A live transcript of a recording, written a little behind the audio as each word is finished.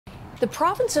The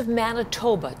province of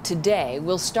Manitoba today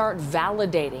will start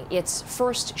validating its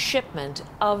first shipment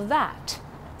of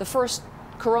the first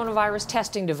coronavirus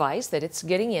testing device that it's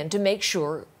getting in to make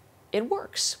sure it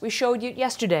works. We showed you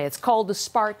yesterday. It's called the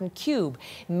Spartan Cube,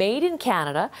 made in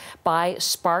Canada by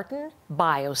Spartan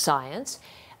Bioscience,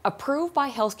 approved by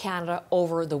Health Canada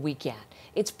over the weekend.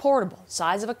 It's portable,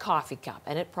 size of a coffee cup,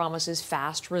 and it promises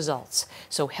fast results.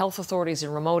 So health authorities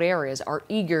in remote areas are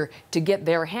eager to get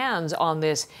their hands on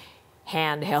this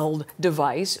handheld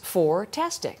device for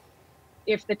testing.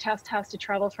 If the test has to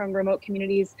travel from remote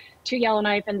communities to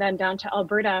Yellowknife and then down to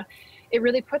Alberta, it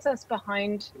really puts us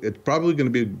behind. It's probably going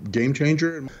to be a game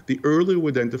changer. The earlier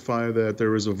we identify that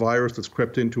there is a virus that's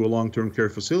crept into a long-term care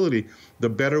facility, the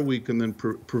better we can then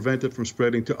prevent it from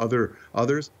spreading to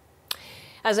others.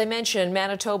 As I mentioned,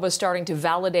 Manitoba is starting to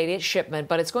validate its shipment,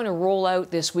 but it's going to roll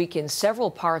out this week in several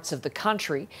parts of the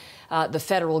country. The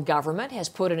federal government has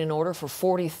put in an order for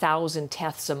 40,000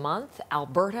 tests a month.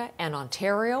 Alberta and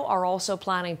Ontario are also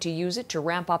planning to use it to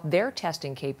ramp up their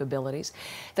testing capabilities.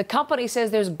 The company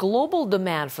says there's global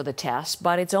demand for the test,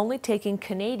 but it's only taking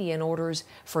Canadian orders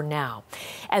for now.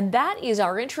 And that is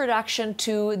our introduction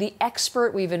to the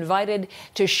expert we've invited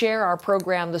to share our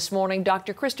program this morning.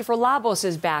 Dr. Christopher Labos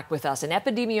is back with us, an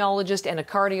epidemiologist and a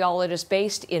cardiologist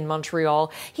based in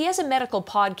Montreal. He has a medical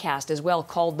podcast as well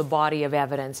called The Body of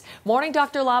Evidence. Morning,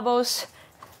 Dr. Labos.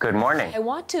 Good morning. I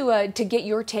want to get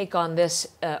your take on this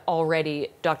already,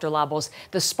 Dr. Labos,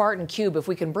 the Spartan Cube. If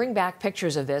we can bring back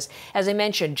pictures of this. As I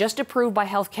mentioned, just approved by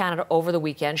Health Canada over the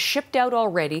weekend, shipped out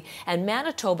already, and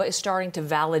Manitoba is starting to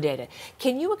validate it.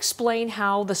 Can you explain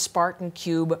how the Spartan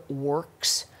Cube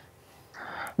works?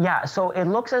 Yeah, so it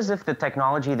looks as if the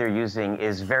technology they're using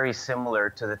is very similar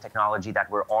to the technology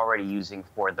that we're already using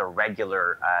for the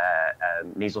regular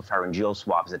nasopharyngeal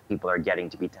swabs that people are getting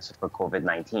to be tested for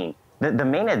COVID-19. The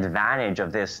main advantage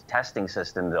of this testing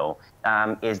system, though,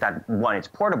 is that, one, it's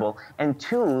portable, and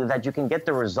two, that you can get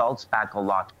the results back a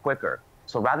lot quicker.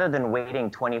 So rather than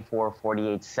waiting 24,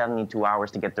 48, 72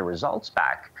 hours to get the results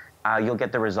back, you'll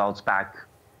get the results back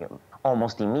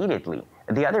almost immediately.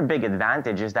 The other big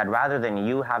advantage is that rather than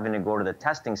you having to go to the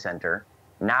testing center,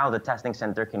 now the testing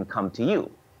center can come to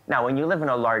you. Now, when you live in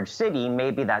a large city,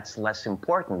 maybe that's less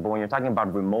important, but when you're talking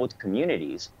about remote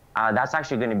communities, that's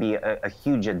actually going to be a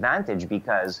huge advantage,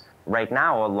 because right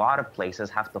now a lot of places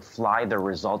have to fly their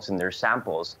results and their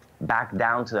samples back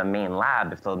down to the main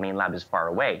lab if the main lab is far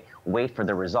away, wait for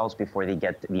the results before they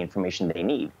get the information they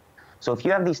need. So if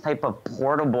you have these type of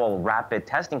portable rapid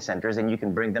testing centers, and you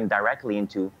can bring them directly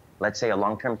into, let's say, a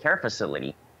long-term care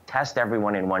facility, test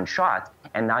everyone in one shot,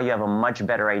 and now you have a much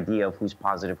better idea of who's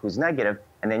positive, who's negative,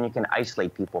 and then you can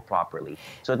isolate people properly.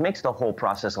 So it makes the whole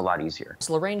process a lot easier.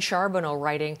 Lorraine Charbonneau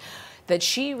writing that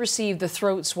she received the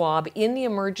throat swab in the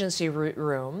emergency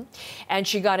room, and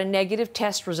she got a negative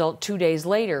test result 2 days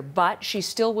later, but she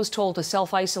still was told to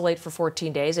self-isolate for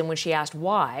 14 days. And when she asked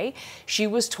why, she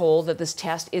was told that this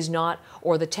test is not,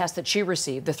 or the test that she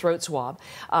received, the throat swab,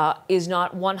 is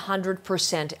not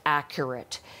 100%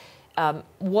 accurate.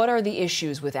 What are the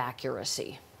issues with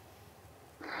accuracy?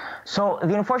 So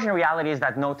the unfortunate reality is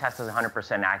that no test is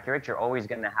 100% accurate. You're always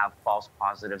going to have false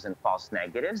positives and false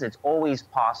negatives. It's always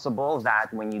possible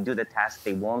that when you do the test,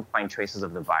 they won't find traces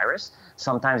of the virus.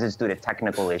 Sometimes it's due to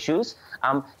technical issues.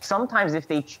 Sometimes if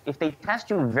they test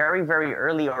you very, very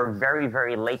early or very,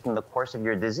 very late in the course of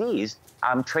your disease,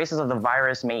 traces of the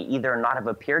virus may either not have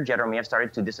appeared yet or may have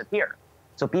started to disappear.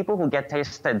 So people who get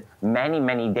tested many,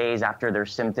 many days after their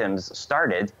symptoms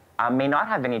started may not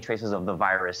have any traces of the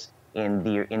virus in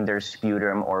their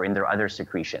sputum or in their other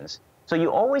secretions. So you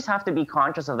always have to be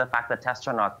conscious of the fact that tests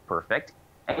are not perfect,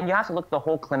 and you have to look at the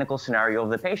whole clinical scenario of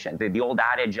the patient. The old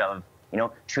adage of,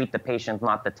 treat the patient,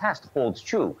 not the test, holds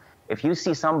true. If you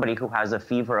see somebody who has a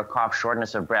fever, a cough,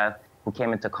 shortness of breath, who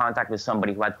came into contact with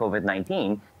somebody who had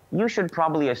COVID-19, you should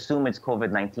probably assume it's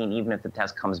COVID-19 even if the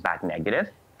test comes back negative.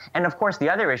 And of course, the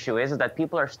other issue is that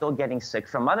people are still getting sick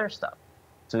from other stuff.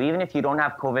 So even if you don't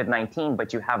have COVID-19,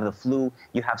 but you have the flu,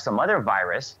 you have some other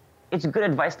virus, it's good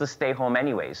advice to stay home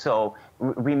anyway. So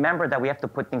remember that we have to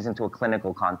put things into a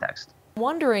clinical context.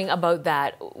 Wondering about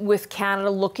that, with Canada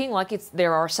looking like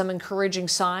there are some encouraging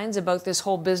signs about this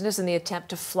whole business and the attempt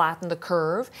to flatten the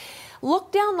curve.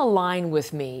 Look down the line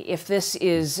with me if this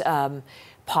is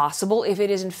possible, if it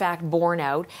is in fact borne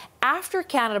out, after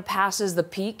Canada passes the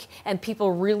peak and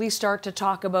people really start to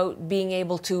talk about being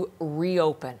able to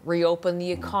reopen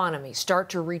the economy, start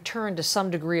to return to some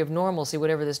degree of normalcy,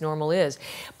 whatever this normal is.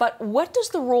 But what does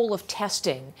the role of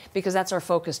testing, because that's our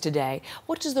focus today,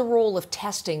 what does the role of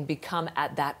testing become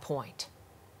at that point?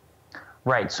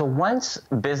 Right. So once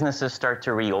businesses start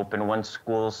to reopen, once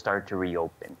schools start to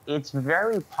reopen, it's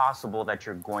very possible that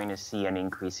you're going to see an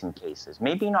increase in cases.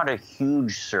 Maybe not a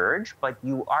huge surge, but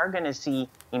you are going to see,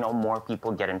 more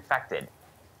people get infected.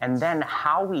 And then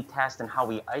how we test and how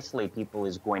we isolate people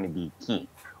is going to be key.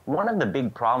 One of the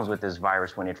big problems with this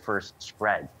virus when it first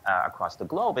spread across the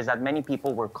globe is that many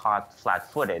people were caught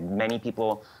flat-footed. Many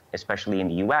people, especially in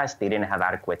the US, they didn't have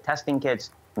adequate testing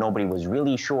kits. Nobody was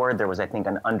really sure. There was, I think,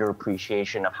 an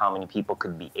underappreciation of how many people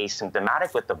could be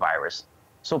asymptomatic with the virus.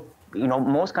 So,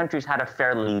 most countries had a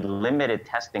fairly limited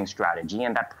testing strategy,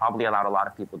 and that probably allowed a lot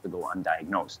of people to go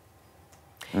undiagnosed.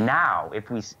 Now,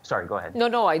 sorry, go ahead.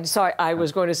 No, I'm sorry. I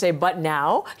was going to say, but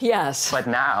now, yes. But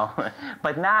now,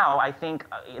 I think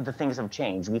the things have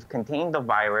changed. We've contained the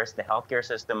virus. The healthcare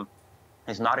system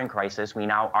is not in crisis. We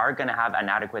now are going to have an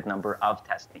adequate number of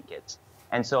testing kits.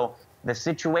 And so the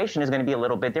situation is going to be a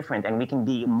little bit different, and we can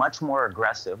be much more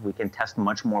aggressive. We can test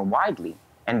much more widely.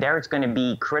 And there it's going to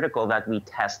be critical that we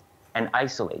test and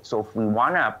isolate. So if we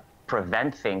want to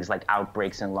prevent things like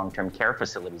outbreaks in long-term care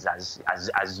facilities,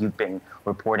 as you've been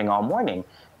reporting all morning,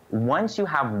 once you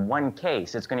have one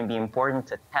case, it's going to be important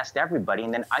to test everybody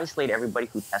and then isolate everybody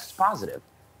who tests positive.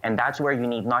 And that's where you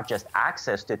need not just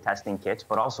access to testing kits,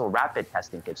 but also rapid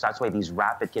testing kits. That's why these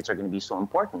rapid kits are going to be so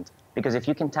important. Because if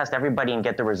you can test everybody and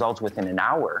get the results within an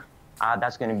hour,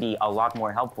 that's going to be a lot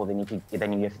more helpful than if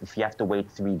you have to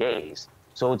wait 3 days.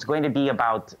 So it's going to be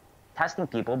about testing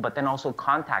people, but then also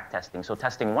contact testing. So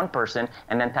testing one person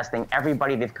and then testing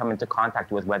everybody they've come into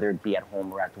contact with, whether it be at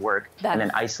home or at work, and then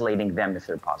isolating them if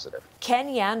they're positive. Ken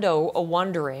Yando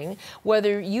wondering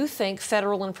whether you think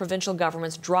federal and provincial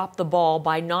governments dropped the ball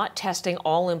by not testing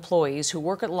all employees who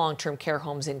work at long-term care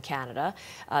homes in Canada,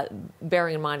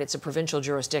 bearing in mind it's a provincial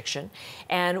jurisdiction,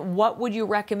 and what would you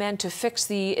recommend to fix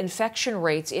the infection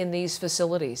rates in these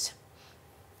facilities?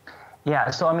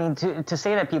 Yeah, so I mean, to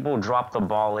say that people dropped the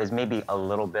ball is maybe a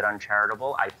little bit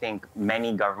uncharitable. I think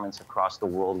many governments across the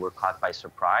world were caught by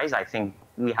surprise. I think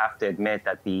we have to admit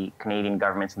that the Canadian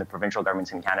governments and the provincial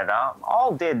governments in Canada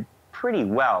all did pretty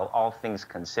well, all things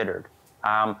considered.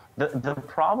 The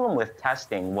problem with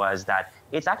testing was that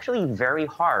it's actually very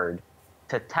hard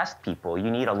to test people. You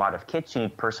need a lot of kits, you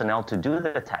need personnel to do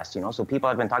the test, So people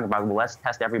have been talking about, well, let's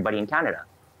test everybody in Canada.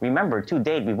 Remember, to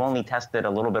date, we've only tested a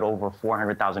little bit over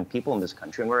 400,000 people in this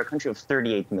country, and we're a country of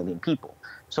 38 million people.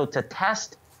 So to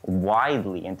test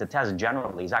widely and to test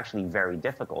generally is actually very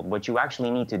difficult. What you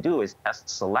actually need to do is test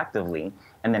selectively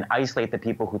and then isolate the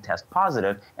people who test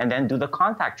positive and then do the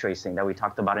contact tracing that we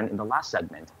talked about in the last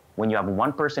segment. When you have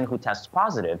one person who tests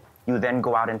positive, you then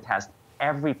go out and test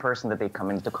every person that they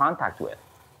come into contact with.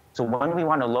 So when we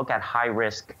want to look at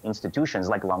high-risk institutions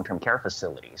like long-term care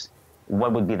facilities,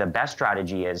 what would be the best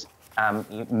strategy is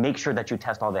you make sure that you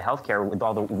test all the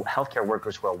healthcare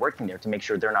workers who are working there to make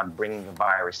sure they're not bringing the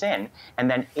virus in. And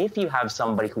then if you have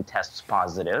somebody who tests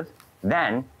positive,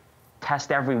 then test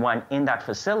everyone in that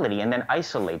facility and then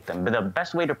isolate them. But the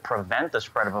best way to prevent the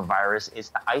spread of a virus is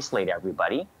to isolate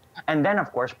everybody. And then,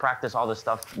 of course, practice all the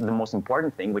stuff, the most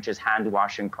important thing, which is hand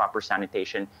washing, proper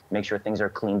sanitation, make sure things are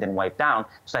cleaned and wiped down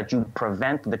so that you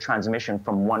prevent the transmission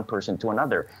from one person to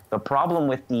another. The problem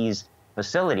with these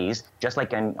facilities, just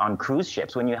like on cruise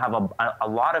ships, when you have a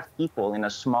lot of people in a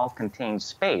small contained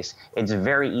space, it's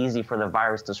very easy for the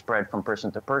virus to spread from person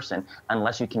to person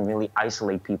unless you can really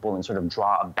isolate people and sort of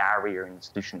draw a barrier in the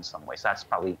institution in some way. So that's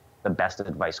probably the best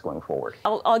advice going forward.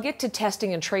 I'll get to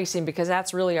testing and tracing because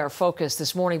that's really our focus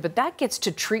this morning, but that gets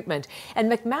to treatment.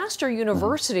 And McMaster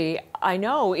University, I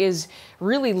know, is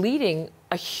really leading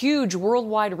a huge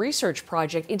worldwide research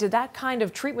project into that kind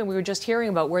of treatment we were just hearing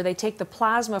about, where they take the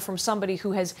plasma from somebody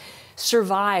who has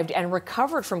survived and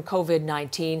recovered from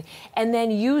COVID-19 and then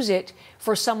use it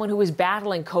for someone who is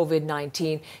battling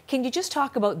COVID-19. Can you just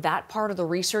talk about that part of the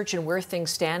research and where things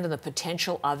stand and the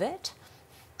potential of it?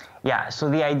 Yeah, so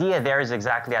the idea there is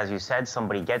exactly as you said.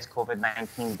 Somebody gets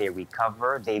COVID-19, they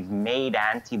recover, they've made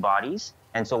antibodies.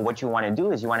 And so what you want to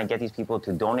do is you want to get these people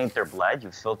to donate their blood.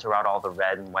 You filter out all the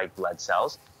red and white blood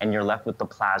cells, and you're left with the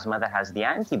plasma that has the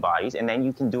antibodies. And then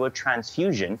you can do a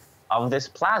transfusion of this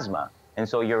plasma. And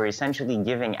so you're essentially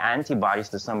giving antibodies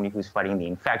to somebody who's fighting the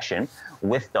infection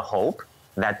with the hope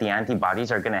that the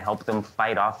antibodies are going to help them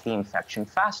fight off the infection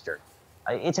faster.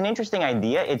 It's an interesting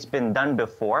idea. It's been done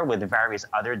before with various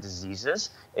other diseases.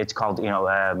 It's called,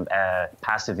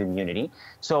 passive immunity.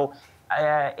 So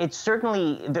it's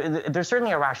certainly, there's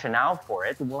certainly a rationale for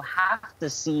it. We'll have to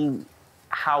see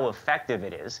how effective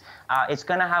it is. It's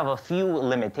going to have a few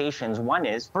limitations. One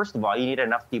is, first of all, you need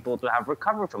enough people to have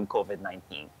recovered from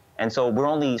COVID-19. And so we're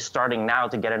only starting now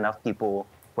to get enough people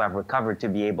who who have recovered to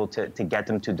be able to get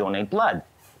them to donate blood.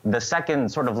 The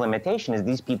second sort of limitation is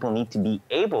these people need to be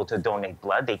able to donate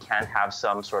blood. They can't have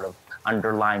some sort of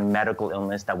underlying medical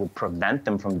illness that would prevent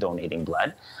them from donating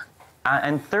blood.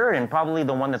 And third, and probably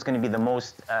the one that's going to be the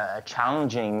most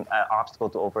challenging obstacle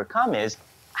to overcome, is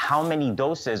how many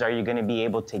doses are you going to be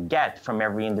able to get from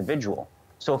every individual?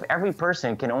 So if every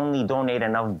person can only donate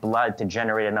enough blood to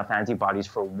generate enough antibodies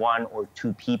for 1 or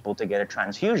 2 people to get a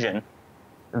transfusion,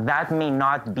 that may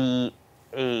not be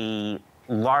a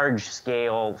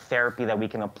large-scale therapy that we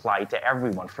can apply to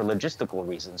everyone for logistical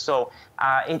reasons. So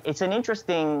it's an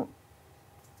interesting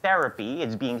therapy.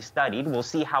 It's being studied. We'll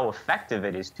see how effective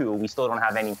it is, too. We still don't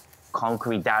have any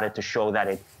concrete data to show that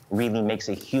it really makes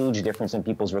a huge difference in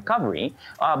people's recovery.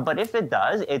 But if it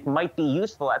does, it might be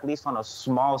useful, at least on a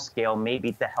small scale,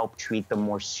 maybe to help treat the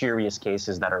more serious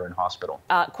cases that are in hospital.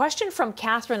 Question from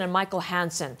Catherine and Michael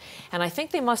Hansen, and I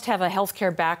think they must have a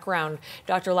healthcare background,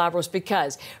 Dr. Labos,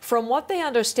 because from what they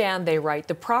understand, they write,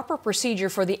 the proper procedure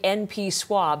for the NP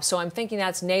swab, so I'm thinking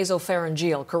that's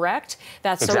nasopharyngeal, correct?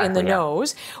 That's exactly, so in the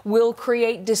nose, will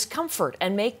create discomfort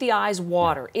and make the eyes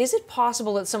water. Is it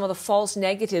possible that some of the false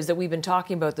negatives that we've been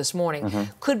talking about this morning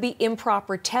could be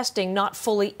improper testing, not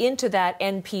fully into that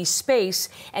NP space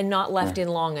and not left in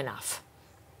long enough?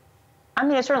 I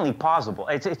mean, it's certainly possible.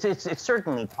 It's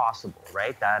certainly possible,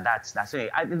 right? That's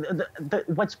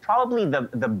what's probably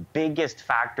the biggest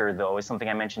factor, though, is something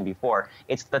I mentioned before.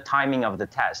 It's the timing of the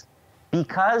test,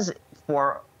 because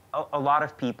for a lot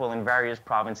of people in various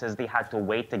provinces, they had to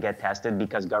wait to get tested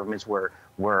because governments were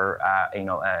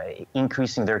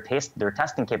increasing their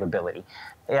testing capability.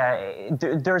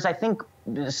 There's, I think,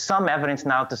 some evidence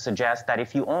now to suggest that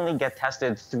if you only get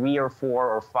tested 3 or 4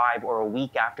 or 5 or a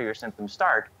week after your symptoms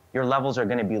start, your levels are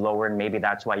going to be lower, and maybe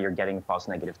that's why you're getting false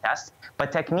negative tests.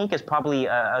 But technique is probably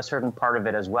a certain part of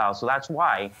it as well. So that's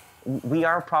why we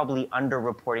are probably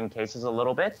underreporting cases a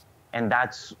little bit. And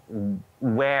that's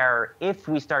where, if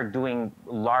we start doing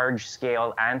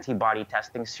large-scale antibody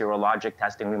testing, serologic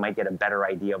testing, we might get a better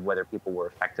idea of whether people were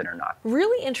affected or not.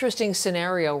 Really interesting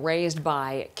scenario raised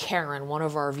by Karen, one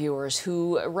of our viewers,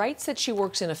 who writes that she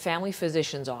works in a family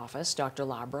physician's office, Dr.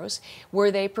 Labos, where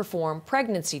they perform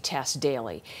pregnancy tests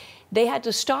daily. They had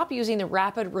to stop using the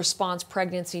rapid response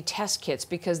pregnancy test kits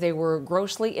because they were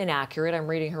grossly inaccurate. I'm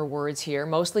reading her words here,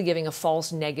 mostly giving a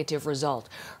false negative result.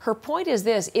 Her point is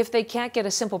this: if they can't get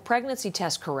a simple pregnancy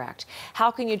test correct,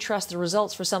 how can you trust the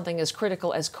results for something as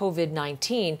critical as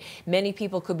COVID-19? Many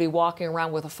people could be walking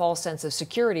around with a false sense of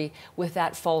security with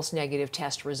that false negative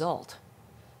test result.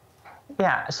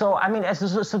 Yeah, so I mean,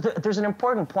 there's an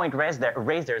important point raised there,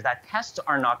 is that tests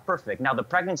are not perfect. Now, the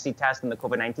pregnancy test and the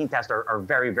COVID-19 test are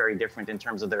very, very different in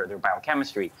terms of their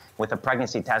biochemistry. With a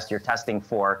pregnancy test, you're testing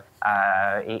for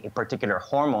a particular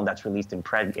hormone that's released in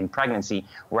pregnancy,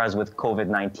 whereas with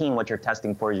COVID-19, what you're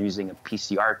testing for is using a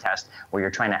PCR test, where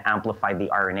you're trying to amplify the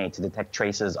RNA to detect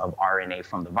traces of RNA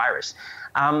from the virus.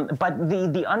 But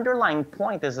the underlying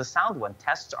point is a sound one.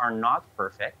 Tests are not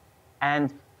perfect,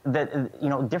 and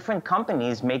that different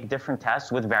companies make different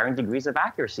tests with varying degrees of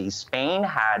accuracy. Spain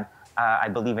had, I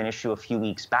believe, an issue a few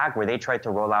weeks back where they tried to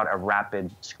roll out a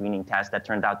rapid screening test that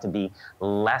turned out to be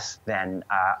less than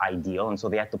ideal, and so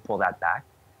they had to pull that back.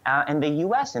 And the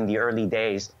U.S. in the early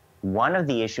days, one of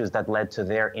the issues that led to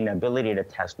their inability to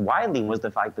test widely was the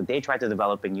fact that they tried to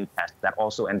develop a new test that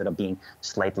also ended up being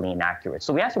slightly inaccurate.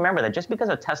 So we have to remember that just because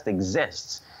a test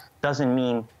exists doesn't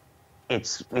mean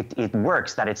it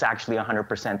works, that it's actually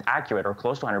 100% accurate or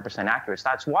close to 100% accurate. So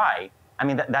that's why, I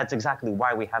mean, that's exactly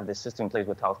why we have this system in place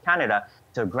with Health Canada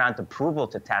to grant approval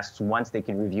to tests once they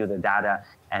can review the data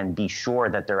and be sure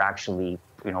that they're actually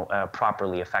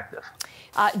properly effective.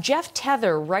 Jeff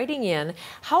Tether writing in,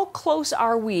 how close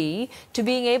are we to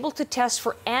being able to test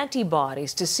for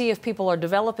antibodies to see if people are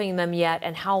developing them yet,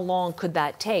 and how long could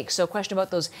that take? So a question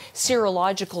about those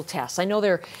serological tests. I know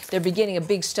they're beginning a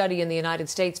big study in the United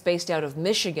States based out of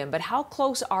Michigan, but how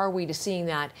close are we to seeing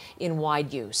that in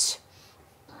wide use?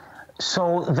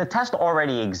 So the test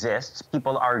already exists.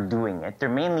 People are doing it. They're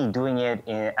mainly doing it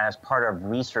as part of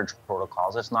research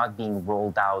protocols. It's not being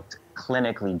rolled out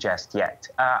clinically just yet.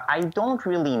 I don't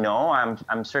really know.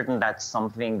 I'm certain that's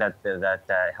something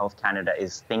that Health Canada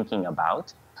is thinking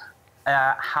about.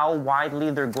 How widely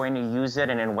they're going to use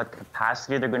it and in what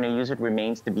capacity they're going to use it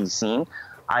remains to be seen.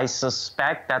 I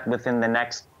suspect that within the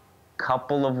next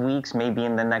couple of weeks, maybe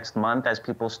in the next month, as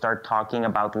people start talking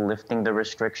about lifting the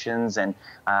restrictions and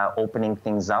opening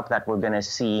things up, that we're going to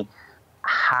see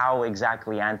how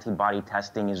exactly antibody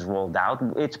testing is rolled out.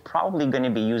 It's probably going to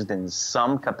be used in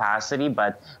some capacity,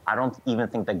 but I don't even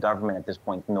think the government at this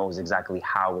point knows exactly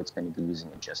how it's going to be using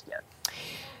it just yet.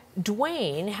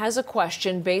 Dwayne has a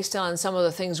question based on some of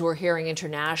the things we're hearing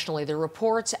internationally. The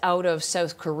reports out of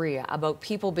South Korea about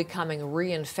people becoming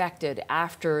reinfected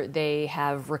after they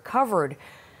have recovered,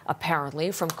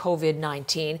 apparently, from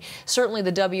COVID-19. Certainly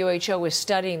the WHO is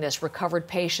studying this, recovered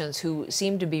patients who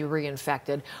seem to be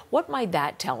reinfected. What might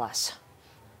that tell us?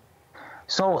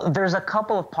 So there's a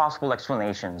couple of possible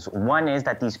explanations. One is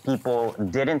that these people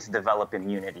didn't develop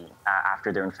immunity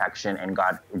after their infection and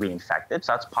got reinfected.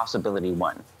 So that's possibility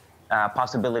one.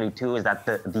 Possibility two is that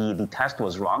the test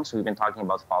was wrong. So we've been talking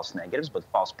about false negatives, but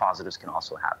false positives can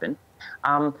also happen.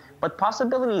 But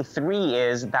possibility three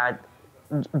is that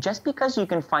just because you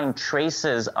can find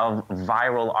traces of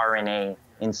viral RNA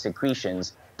in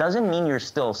secretions doesn't mean you're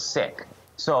still sick.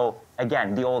 So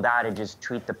again, the old adage is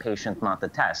treat the patient, not the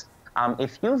test.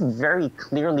 If you've very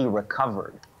clearly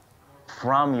recovered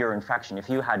from your infection, if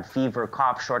you had fever,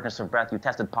 cough, shortness of breath, you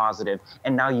tested positive,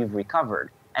 and now you've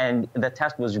recovered, and the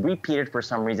test was repeated for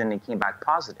some reason and it came back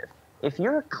positive. If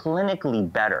you're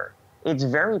clinically better, it's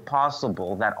very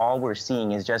possible that all we're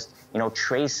seeing is just,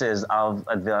 traces of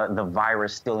the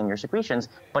virus still in your secretions,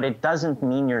 but it doesn't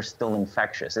mean you're still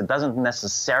infectious. It doesn't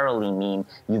necessarily mean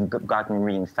you've gotten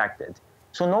reinfected.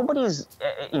 So nobody's,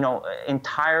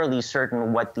 entirely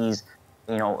certain what these,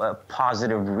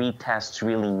 positive retests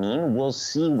really mean. We'll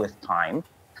see with time.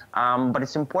 But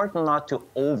it's important not to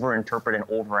overinterpret and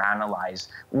overanalyze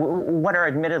what are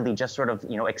admittedly just sort of,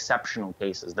 exceptional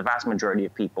cases. The vast majority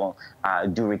of people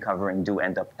do recover and do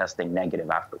end up testing negative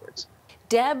afterwards.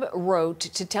 Deb wrote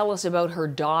to tell us about her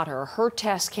daughter. Her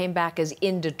test came back as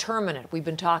indeterminate. We've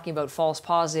been talking about false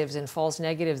positives and false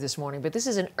negatives this morning, but this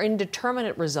is an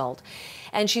indeterminate result.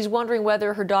 And she's wondering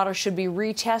whether her daughter should be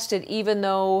retested even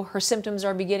though her symptoms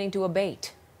are beginning to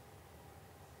abate.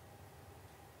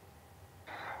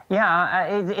 Yeah,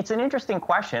 it's an interesting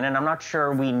question, and I'm not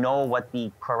sure we know what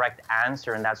the correct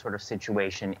answer in that sort of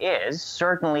situation is.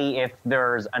 Certainly, if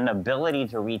there's an ability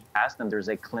to retest and there's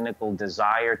a clinical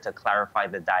desire to clarify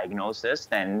the diagnosis,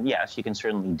 then yes, you can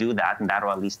certainly do that, and that'll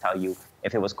at least tell you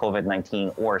if it was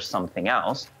COVID-19 or something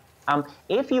else.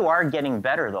 If you are getting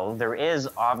better, though, there is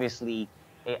obviously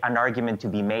an argument to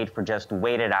be made for just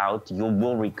wait it out, you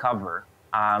will recover.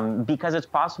 Because it's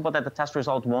possible that the test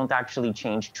result won't actually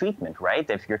change treatment, right?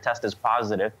 If your test is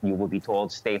positive, you will be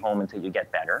told stay home until you get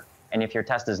better. And if your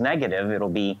test is negative, it'll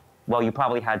be, well, you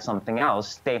probably had something else,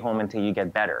 stay home until you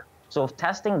get better. So if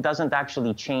testing doesn't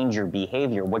actually change your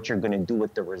behavior, what you're going to do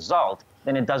with the result,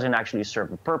 then it doesn't actually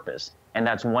serve a purpose. And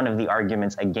that's one of the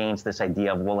arguments against this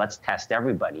idea of, well, let's test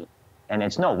everybody. And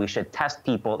it's no, we should test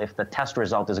people if the test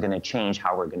result is going to change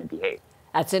how we're going to behave.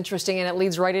 That's interesting, and it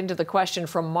leads right into the question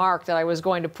from Mark that I was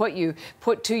going to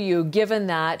put to you, given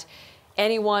that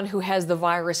anyone who has the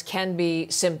virus can be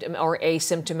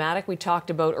asymptomatic. We talked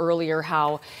about earlier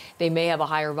how they may have a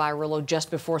higher viral load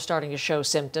just before starting to show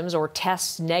symptoms, or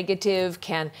tests negative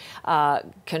can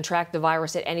contract the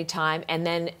virus at any time. And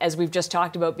then, as we've just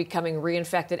talked about, becoming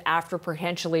reinfected after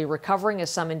potentially recovering, as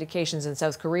some indications in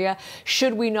South Korea.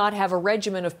 Should we not have a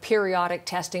regimen of periodic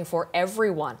testing for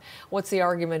everyone? What's the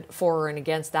argument for and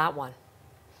against that one?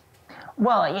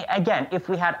 Well, again, if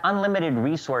we had unlimited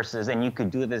resources and you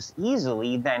could do this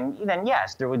easily, then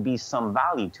yes, there would be some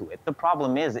value to it. The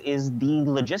problem is the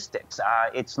logistics.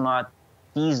 It's not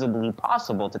feasibly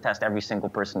possible to test every single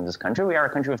person in this country. We are a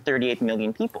country of 38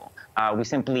 million people. We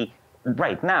simply,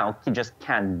 right now, just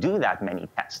can't do that many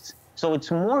tests. So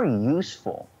it's more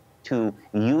useful to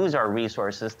use our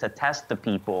resources to test the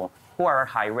people who are at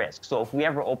high risk. So if we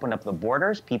ever open up the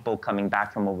borders, people coming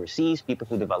back from overseas, people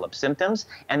who develop symptoms,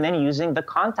 and then using the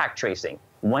contact tracing.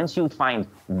 Once you find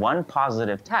one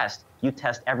positive test, you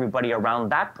test everybody around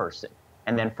that person.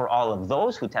 And then for all of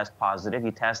those who test positive,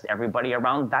 you test everybody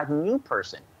around that new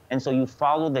person. And so you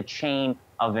follow the chain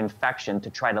of infection to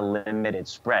try to limit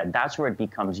its spread. That's where it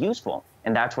becomes useful.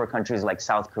 And that's where countries like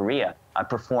South Korea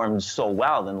performed so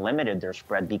well and limited their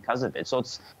spread because of it. So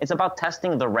it's about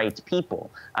testing the right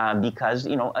people because,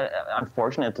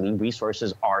 unfortunately,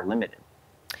 resources are limited.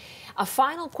 A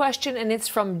final question, and it's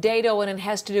from Dado, and it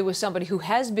has to do with somebody who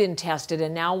has been tested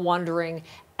and now wondering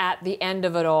at the end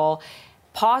of it all,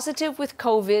 positive with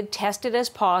COVID, tested as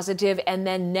positive, and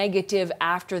then negative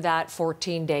after that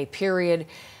 14-day period.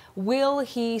 Will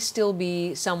he still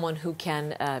be someone who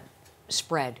can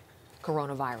spread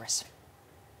coronavirus?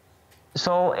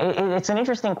 So it's an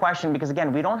interesting question because,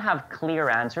 again, we don't have clear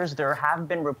answers. There have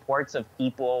been reports of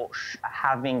people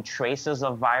having traces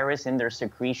of virus in their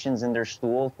secretions in their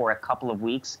stool for a couple of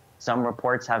weeks. Some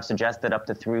reports have suggested up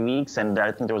to 3 weeks, and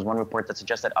I think there was one report that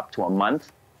suggested up to a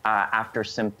month after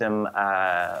symptom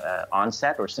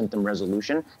onset or symptom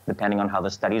resolution, depending on how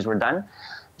the studies were done.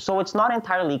 So it's not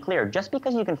entirely clear. Just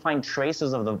because you can find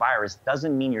traces of the virus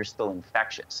doesn't mean you're still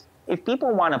infectious. If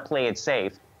people want to play it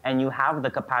safe and you have the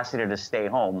capacity to stay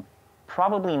home,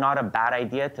 probably not a bad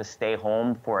idea to stay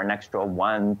home for an extra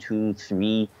 1, 2,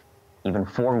 3, even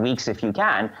 4 weeks if you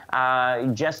can,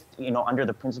 just under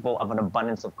the principle of an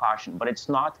abundance of caution. But it's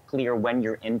not clear when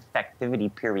your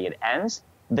infectivity period ends.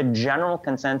 The general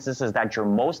consensus is that you're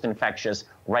most infectious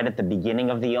right at the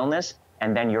beginning of the illness,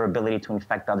 and then your ability to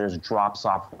infect others drops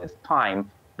off with time,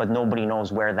 but nobody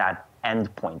knows where that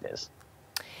end point is.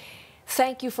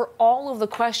 Thank you for all of the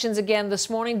questions again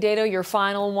this morning. Dato, your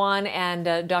final one,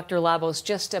 and Dr. Labos,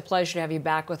 just a pleasure to have you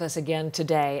back with us again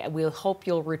today. We'll hope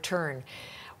you'll return.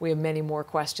 We have many more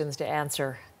questions to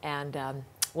answer, and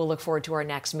we'll look forward to our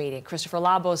next meeting. Christopher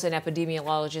Labos, an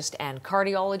epidemiologist and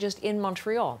cardiologist in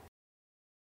Montreal.